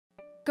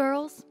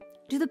girls,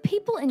 do the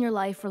people in your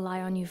life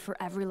rely on you for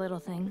every little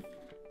thing?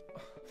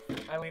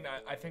 Eileen,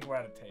 I think we're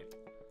out of tape.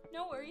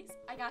 No worries.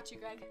 I got you,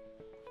 Greg.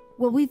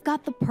 Well, we've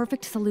got the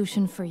perfect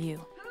solution for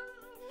you.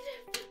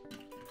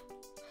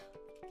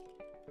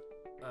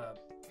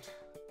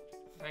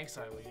 Thanks,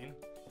 Eileen.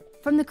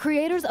 From the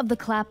creators of the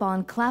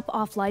clap-on,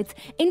 clap-off lights,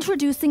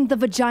 introducing the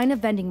Vagina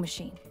vending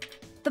machine.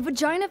 The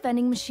Vagina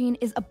vending machine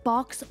is a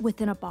box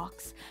within a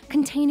box,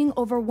 containing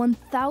over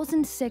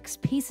 1,006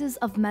 pieces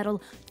of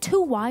metal,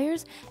 2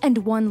 wires, and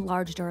 1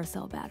 large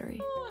Duracell battery.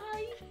 Oh, how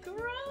you grown?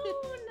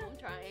 I'm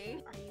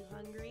trying. Are you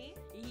hungry?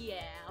 Yeah.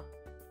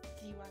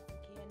 Do you want some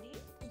candy?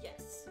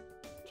 Yes.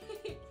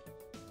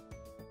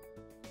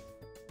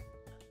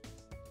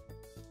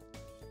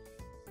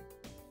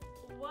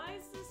 Why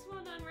is this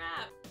one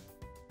unwrapped?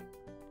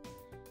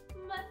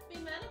 Must be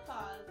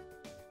menopause.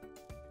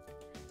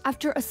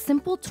 After a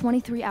simple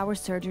 23-hour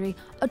surgery,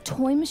 a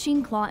toy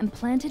machine claw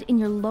implanted in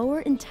your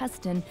lower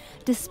intestine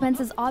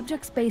dispenses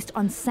objects based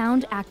on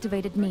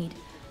sound-activated need.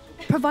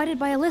 Provided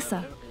by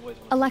Alyssa,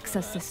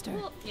 Alexa's sister.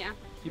 Well, yeah.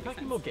 You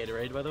packing more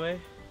Gatorade, by the way?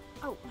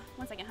 Oh,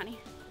 1 second, honey.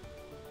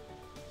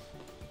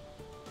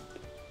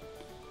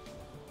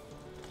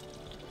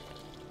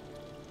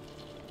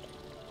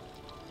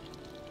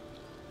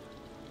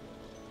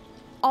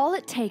 All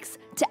it takes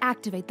to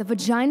activate the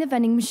Vagina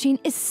vending machine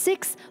is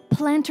 6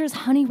 Planters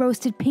honey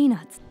roasted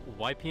peanuts.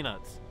 Why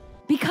peanuts?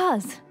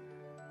 Because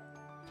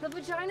the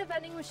Vagina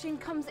vending machine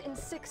comes in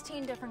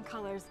 16 different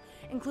colors,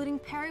 including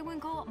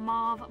periwinkle,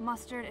 mauve,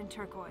 mustard, and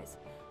turquoise.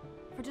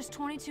 For just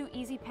 22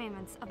 easy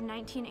payments of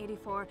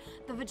 $19.84,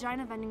 the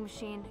Vagina vending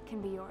machine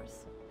can be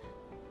yours.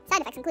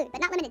 Side effects include, but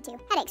not limited to,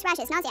 headaches,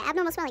 rashes, nausea,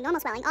 abnormal swelling, normal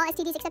swelling, all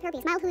STDs except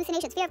herpes, mild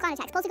hallucinations, fear of chronic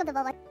attacks, pulsing of the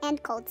vulva,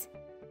 and colds.